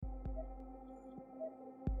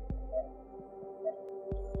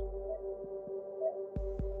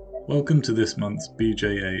Welcome to this month's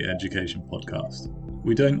BJA Education podcast.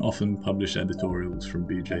 We don't often publish editorials from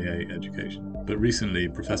BJA Education, but recently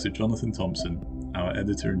Professor Jonathan Thompson, our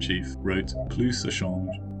editor-in-chief, wrote Plus ça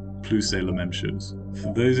change, plus c'est la même chose.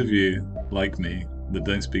 For those of you, like me, that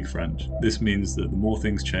don't speak French, this means that the more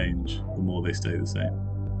things change, the more they stay the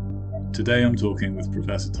same. Today I'm talking with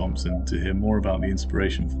Professor Thompson to hear more about the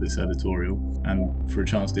inspiration for this editorial and for a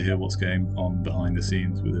chance to hear what's going on behind the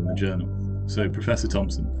scenes within the journal. So, Professor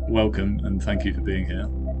Thompson, welcome and thank you for being here.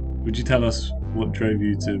 Would you tell us what drove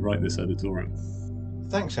you to write this editorial?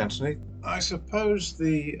 Thanks, Anthony. I suppose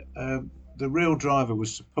the real driver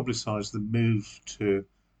was to publicise the move to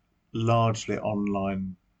largely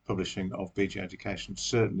online publishing of BJA Education,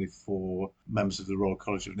 certainly for members of the Royal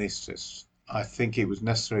College of Anaesthetists. I think it was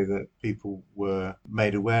necessary that people were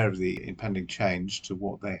made aware of the impending change to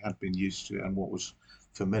what they had been used to and what was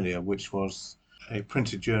familiar, which was a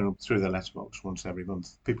printed journal through their letterbox once every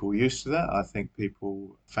month. People were used to that. I think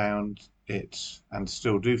people found it, and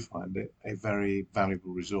still do find it, a very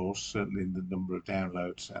valuable resource, certainly in the number of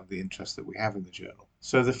downloads and the interest that we have in the journal.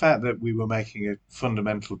 So the fact that we were making a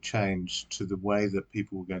fundamental change to the way that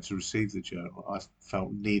people were going to receive the journal, I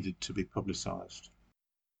felt needed to be publicised.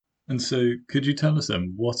 And so, could you tell us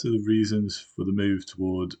then, what are the reasons for the move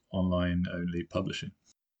toward online-only publishing?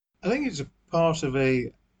 I think it's a part of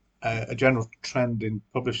a general trend in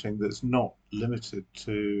publishing that's not limited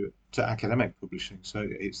to academic publishing. So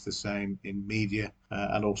it's the same in media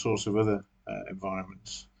and all sorts of other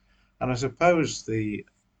environments. And I suppose the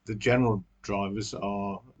general drivers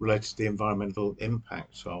are related to the environmental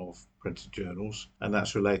impacts of printed journals, and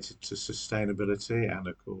that's related to sustainability and,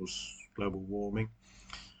 of course, global warming.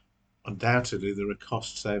 Undoubtedly, there are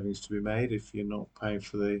cost savings to be made if you're not paying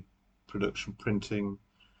for the production, printing,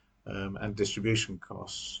 and distribution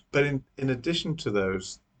costs. But in addition to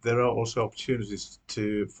those, there are also opportunities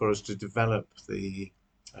for us to develop the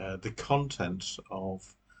contents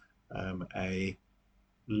of a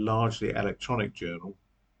largely electronic journal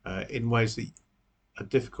in ways that are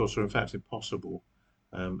difficult or in fact impossible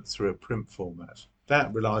through a print format.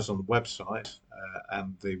 That relies on the website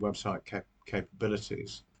and the website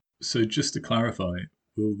capabilities. So, just to clarify,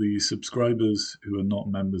 will the subscribers who are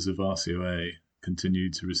not members of RCOA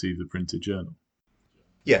continue to receive the printed journal?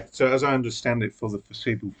 Yeah, so as I understand it, for the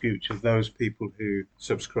foreseeable future, those people who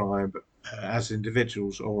subscribe as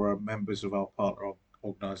individuals or are members of our partner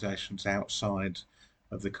organisations outside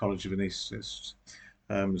of the College of Anaesthetists,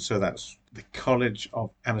 so that's the College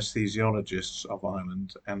of Anaesthesiologists of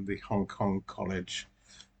Ireland and the Hong Kong College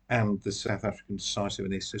and the South African Society of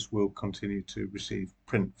Anaesthetists, will continue to receive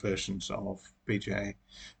print versions of BJA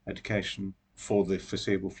Education for the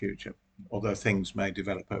foreseeable future, although things may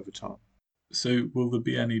develop over time. So, will there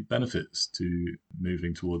be any benefits to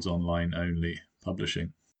moving towards online-only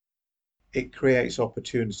publishing? It creates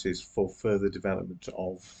opportunities for further development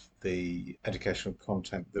of the educational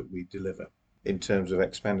content that we deliver in terms of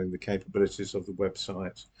expanding the capabilities of the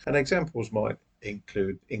website. And examples might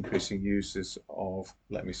include increasing uses of,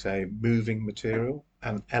 let me say, moving material.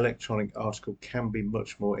 An electronic article can be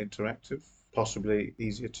much more interactive, possibly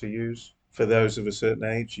easier to use. For those of a certain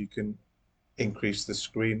age, you can increase the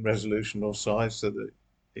screen resolution or size so that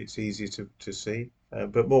it's easier to see.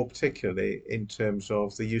 But more particularly in terms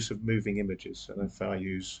of the use of moving images. And if I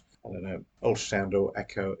use, ultrasound or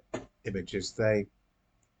echo images, they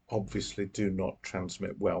obviously do not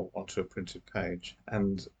transmit well onto a printed page,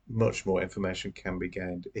 and much more information can be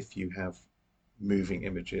gained if you have moving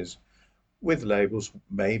images with labels,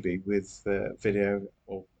 maybe with video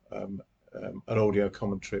or an audio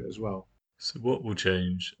commentary as well. So, what will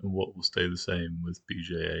change and what will stay the same with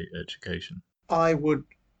BJA Education? I would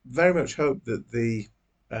very much hope that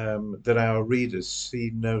that our readers see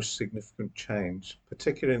no significant change,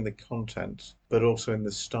 particularly in the content, but also in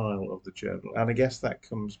the style of the journal. And I guess that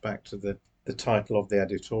comes back to the title of the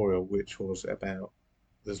editorial, which was about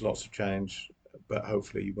there's lots of change, but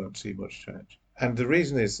hopefully you won't see much change. And the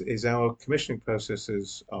reason is our commissioning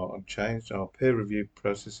processes are unchanged, our peer review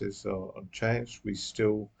processes are unchanged. We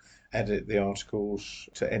still edit the articles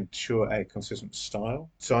to ensure a consistent style.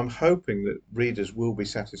 So I'm hoping that readers will be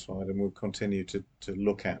satisfied and will continue to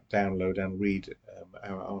look at, download and read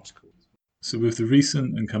our articles. So, with the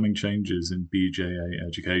recent and coming changes in BJA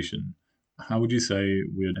Education, how would you say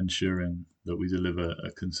we're ensuring that we deliver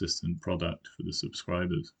a consistent product for the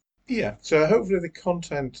subscribers? Yeah, so hopefully the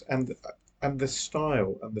content and the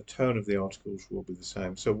style and the tone of the articles will be the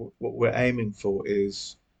same. So what we're aiming for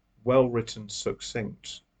is well-written,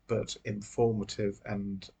 succinct, but informative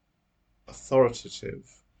and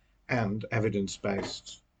authoritative and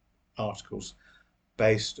evidence-based articles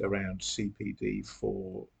based around CPD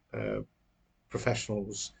for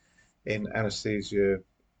professionals in anaesthesia,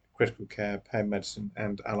 critical care, pain medicine,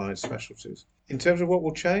 and allied specialties. In terms of what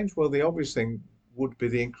will change, well, the obvious thing would be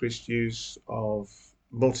the increased use of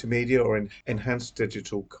multimedia or enhanced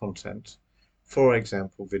digital content. For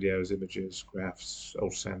example, videos, images, graphs,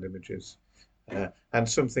 ultrasound images, and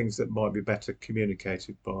some things that might be better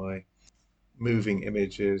communicated by moving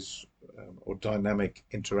images or dynamic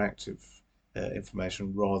interactive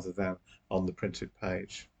information rather than on the printed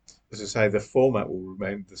page. As I say, the format will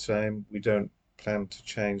remain the same. We don't plan to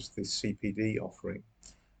change the CPD offering.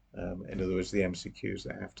 In other words, the MCQs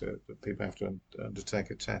that people have to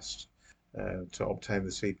undertake a test to obtain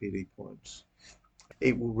the CPD points.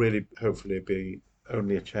 It will really, hopefully, be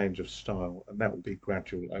only a change of style, and that will be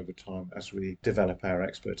gradual over time as we develop our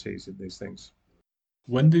expertise in these things.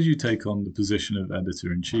 When did you take on the position of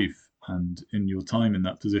editor-in-chief? And in your time in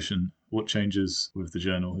that position, what changes with the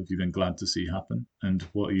journal have you been glad to see happen? And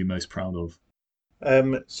what are you most proud of?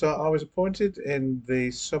 So I was appointed in the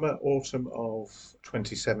summer, autumn of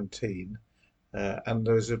 2017, and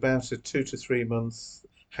there was about a 2 to 3 month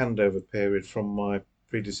handover period from my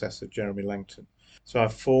predecessor, Jeremy Langton. So I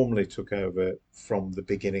formally took over from the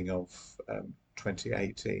beginning of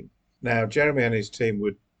 2018. Now, Jeremy and his team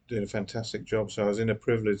were doing a fantastic job, so I was in a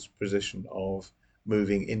privileged position of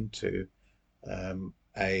moving into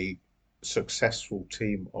a successful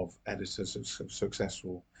team of editors and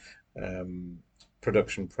successful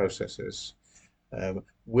production processes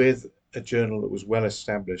with a journal that was well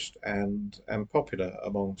established and popular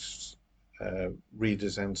amongst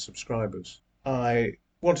readers and subscribers. I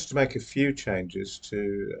wanted to make a few changes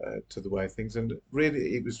to the way things, and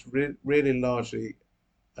really it was really largely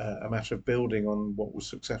a matter of building on what was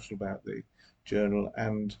successful about the journal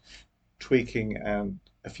and tweaking and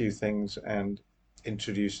a few things and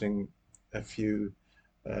introducing a few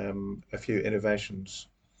innovations.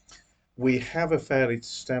 We have a fairly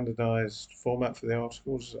standardized format for the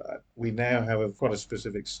articles. We now have quite a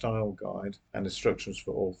specific style guide and instructions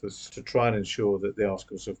for authors to try and ensure that the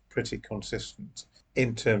articles are pretty consistent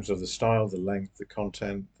in terms of the style, the length, the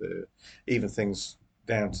content, even things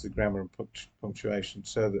down to the grammar and punctuation,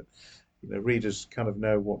 so that readers kind of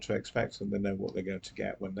know what to expect and they know what they're going to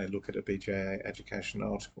get when they look at a BJA education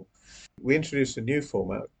article. We introduced a new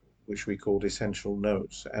format which we called Essential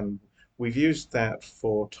Notes, and we've used that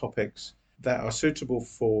for topics that are suitable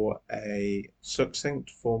for a succinct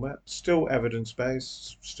format, still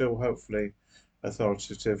evidence-based, still hopefully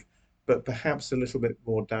authoritative, but perhaps a little bit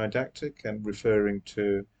more didactic and referring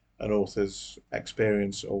to an author's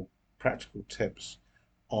experience or practical tips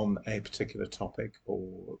on a particular topic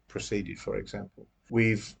or procedure, for example.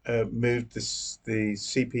 We've moved the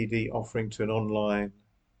CPD offering to an online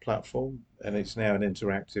platform, and it's now an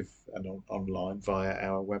interactive and online via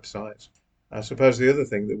our website. I suppose the other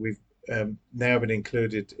thing that we've now been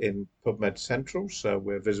included in PubMed Central, so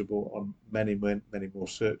we're visible on many more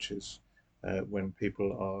searches when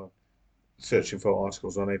people are searching for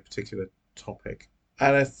articles on a particular topic.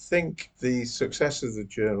 And I think the success of the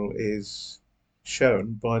journal is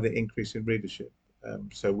shown by the increase in readership.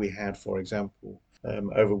 So we had, for example,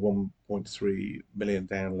 over 1.3 million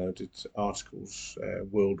downloaded articles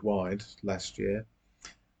worldwide last year,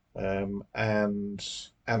 and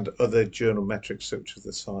other journal metrics such as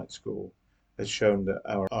the site score has shown that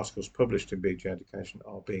our articles published in BJ Education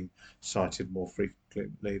are being cited more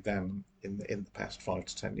frequently than in the past 5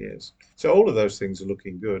 to 10 years. So all of those things are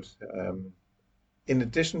looking good. In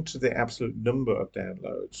addition to the absolute number of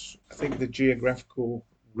downloads, I think the geographical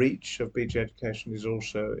reach of BJ Education is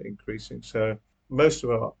also increasing. So most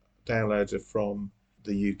of our downloads are from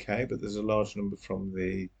the UK, but there's a large number from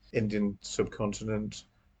the Indian subcontinent,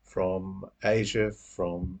 from Asia,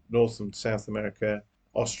 from North and South America,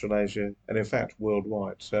 Australasia, and in fact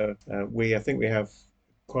worldwide. So I think we have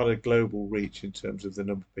quite a global reach in terms of the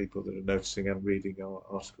number of people that are noticing and reading our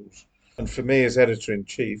articles. And for me as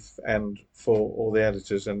editor-in-chief, and for all the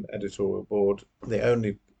editors and editorial board, the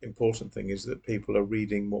only important thing is that people are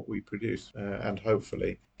reading what we produce and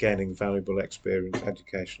hopefully gaining valuable experience,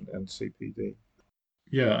 education and CPD.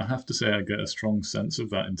 Yeah, I have to say I get a strong sense of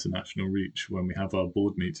that international reach when we have our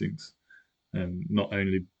board meetings, not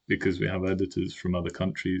only because we have editors from other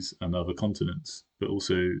countries and other continents, but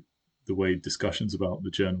also the way discussions about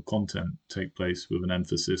the journal content take place with an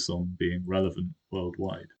emphasis on being relevant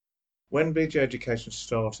worldwide. When BJ Education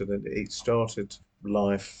started, and it started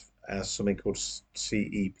life as something called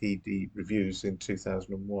CEPD Reviews in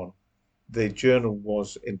 2001, the journal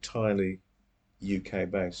was entirely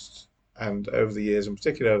UK based. And over the years, and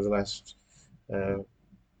particularly over the last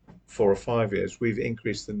 4 or 5 years, we've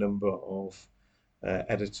increased the number of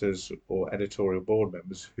editors or editorial board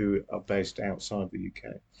members who are based outside the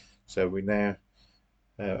UK. So we now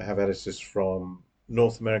have editors from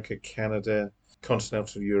North America, Canada,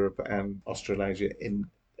 continental Europe, and Australasia, in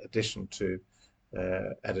addition to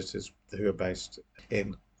editors who are based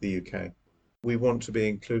in the UK. We want to be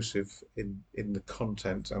inclusive in the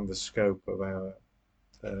content and the scope of our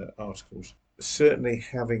articles. Certainly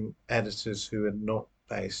having editors who are not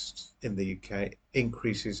based in the UK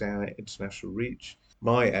increases our international reach.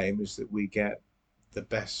 My aim is that we get the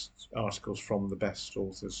best articles from the best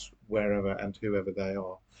authors wherever and whoever they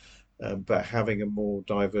are. But having a more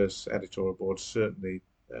diverse editorial board certainly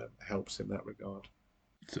helps in that regard.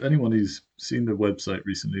 So anyone who's seen the website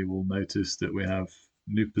recently will notice that we have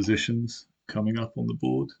new positions coming up on the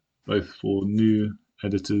board, both for new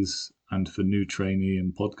editors and for new trainee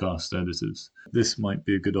and podcast editors. This might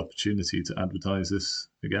be a good opportunity to advertise this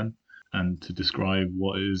again and to describe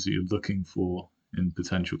what it is you're looking for in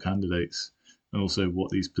potential candidates and also what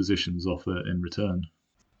these positions offer in return.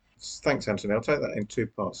 Thanks, Anthony. I'll take that in two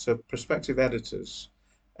parts. So prospective editors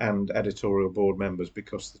and editorial board members,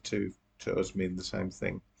 because the two to us mean the same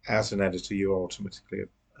thing. As an editor, you are automatically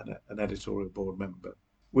an editorial board member.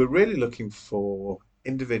 We're really looking for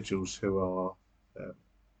individuals who are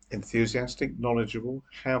enthusiastic, knowledgeable,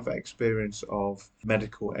 have experience of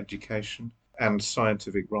medical education and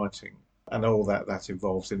scientific writing, and all that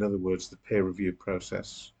involves, in other words, the peer review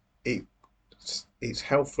process. It's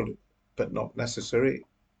helpful but not necessary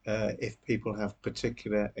if people have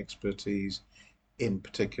particular expertise in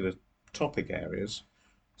particular topic areas.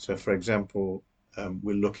 So, for example,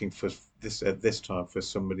 we're looking for this at this time for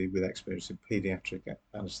somebody with experience in pediatric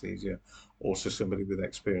anesthesia, also somebody with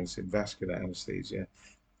experience in vascular anesthesia,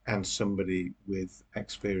 and somebody with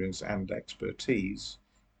experience and expertise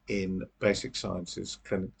in basic sciences,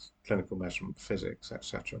 clinical measurement, physics,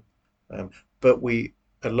 etc. But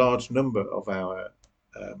a large number of our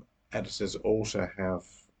editors also have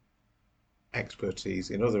expertise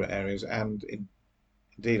in other areas, and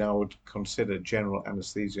indeed I would consider general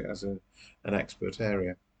anesthesia as an expert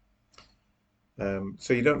area.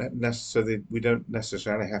 So you don't we don't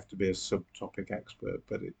necessarily have to be a subtopic expert,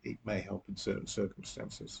 but it may help in certain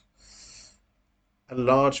circumstances. A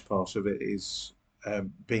large part of it is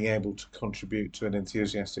being able to contribute to an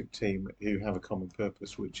enthusiastic team who have a common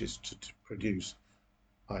purpose, which is to produce,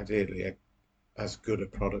 ideally, as good a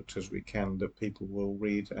product as we can that people will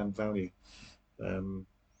read and value. In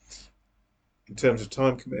terms of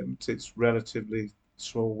time commitment, it's relatively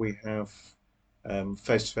small. We have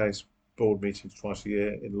face-to-face board meetings twice a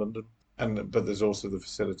year in London, but there's also the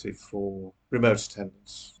facility for remote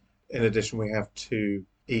attendance. In addition, we have 2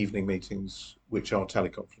 evening meetings, which are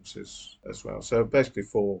teleconferences as well. So basically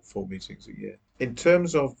 4 meetings a year. In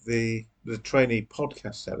terms of the trainee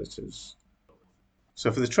podcast editors,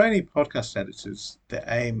 so for the trainee podcast editors, the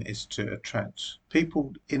aim is to attract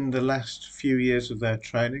people in the last few years of their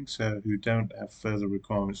training, so who don't have further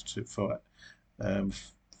requirements for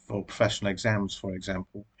professional exams, for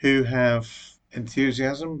example, who have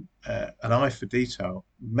enthusiasm, an eye for detail,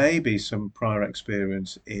 maybe some prior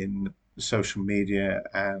experience in social media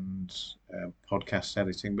and podcast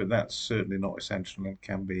editing, but that's certainly not essential and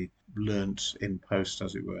can be learnt in post,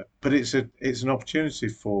 as it were. But it's an opportunity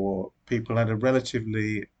for people at a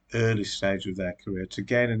relatively early stage of their career to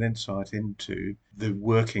gain an insight into the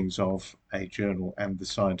workings of a journal and the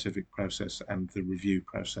scientific process and the review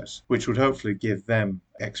process, which would hopefully give them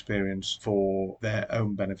experience for their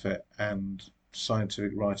own benefit and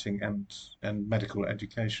scientific writing and medical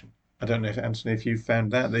education. I don't know if, Anthony, if you've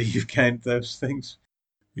found that you've gained those things.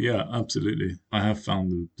 Yeah, absolutely. I have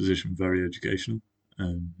found the position very educational.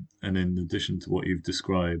 And in addition to what you've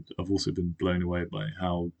described, I've also been blown away by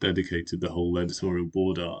how dedicated the whole editorial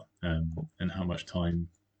board are, and how much time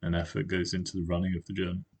and effort goes into the running of the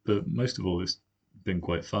journal. But most of all, it's been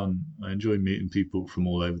quite fun. I enjoy meeting people from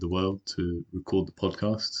all over the world to record the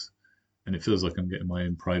podcasts, and it feels like I'm getting my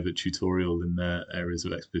own private tutorial in their areas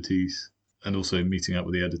of expertise. And also meeting up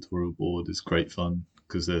with the editorial board is great fun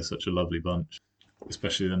because they're such a lovely bunch,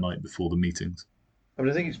 especially the night before the meetings. I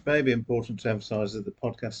mean, I think it's maybe important to emphasise that the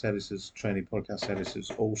podcast editors, trainee podcast editors,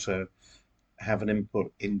 also have an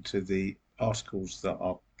input into the articles that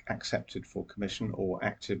are accepted for commission or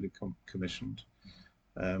actively commissioned.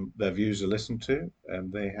 Their views are listened to,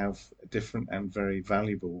 and they have different and very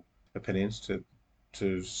valuable opinions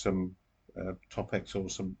to some topics or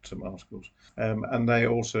some articles. And they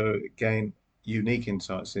also gain unique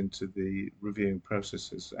insights into the reviewing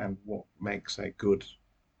processes and what makes a good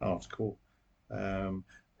article.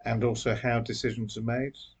 And also how decisions are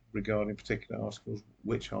made, regarding particular articles,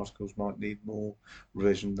 which articles might need more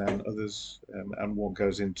revision than others, and what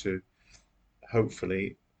goes into,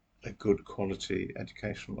 hopefully, a good quality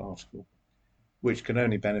educational article, which can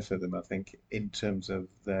only benefit them, I think, in terms of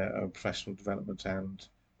their own professional development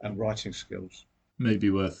and writing skills.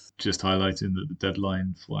 Maybe worth just highlighting that the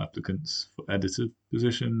deadline for applicants for editor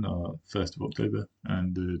position are 1st of October,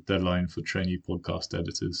 and the deadline for trainee podcast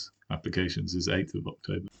editors applications is 8th of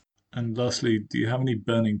October. And lastly, do you have any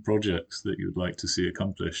burning projects that you would like to see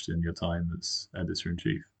accomplished in your time as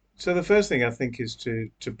editor-in-chief? So the first thing I think is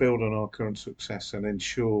to build on our current success and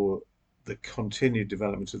ensure the continued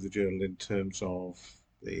development of the journal in terms of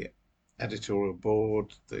the editorial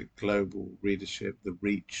board, the global readership, the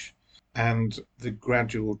reach, and the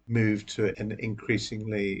gradual move to an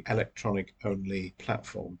increasingly electronic-only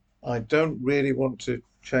platform. I don't really want to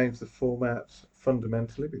change the format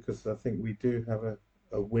fundamentally because I think we do have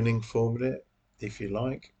a winning formula, if you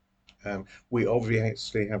like. We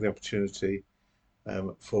obviously have the opportunity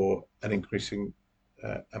for an increasing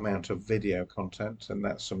amount of video content, and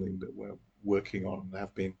that's something that we're working on and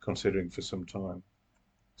have been considering for some time.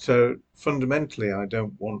 So fundamentally, I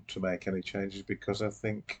don't want to make any changes because I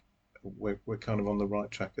think we're kind of on the right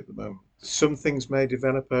track at the moment. Some things may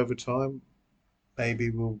develop over time.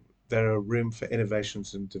 Maybe there are room for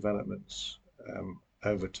innovations and developments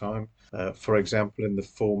over time. For example, in the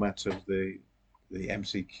format of the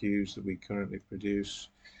MCQs that we currently produce,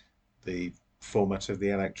 the format of the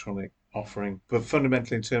electronic offering. But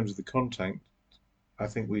fundamentally, in terms of the content, I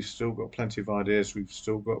think we've still got plenty of ideas. We've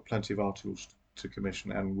still got plenty of articles to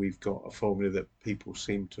commission, and we've got a formula that people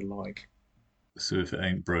seem to like. So if it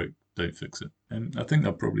ain't broke, don't fix it. And I think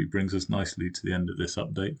that probably brings us nicely to the end of this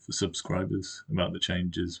update for subscribers about the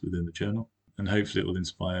changes within the journal. And hopefully it will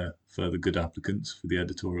inspire further good applicants for the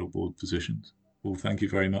editorial board positions. Well, thank you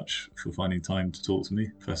very much for finding time to talk to me,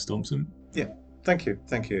 Professor Thompson. Yeah, thank you.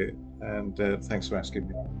 And thanks for asking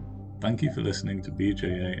me. Thank you for listening to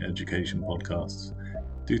BJA Education Podcasts.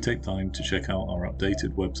 Do take time to check out our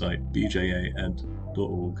updated website,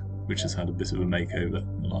 bjaed.org, which has had a bit of a makeover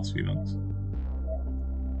in the last few months.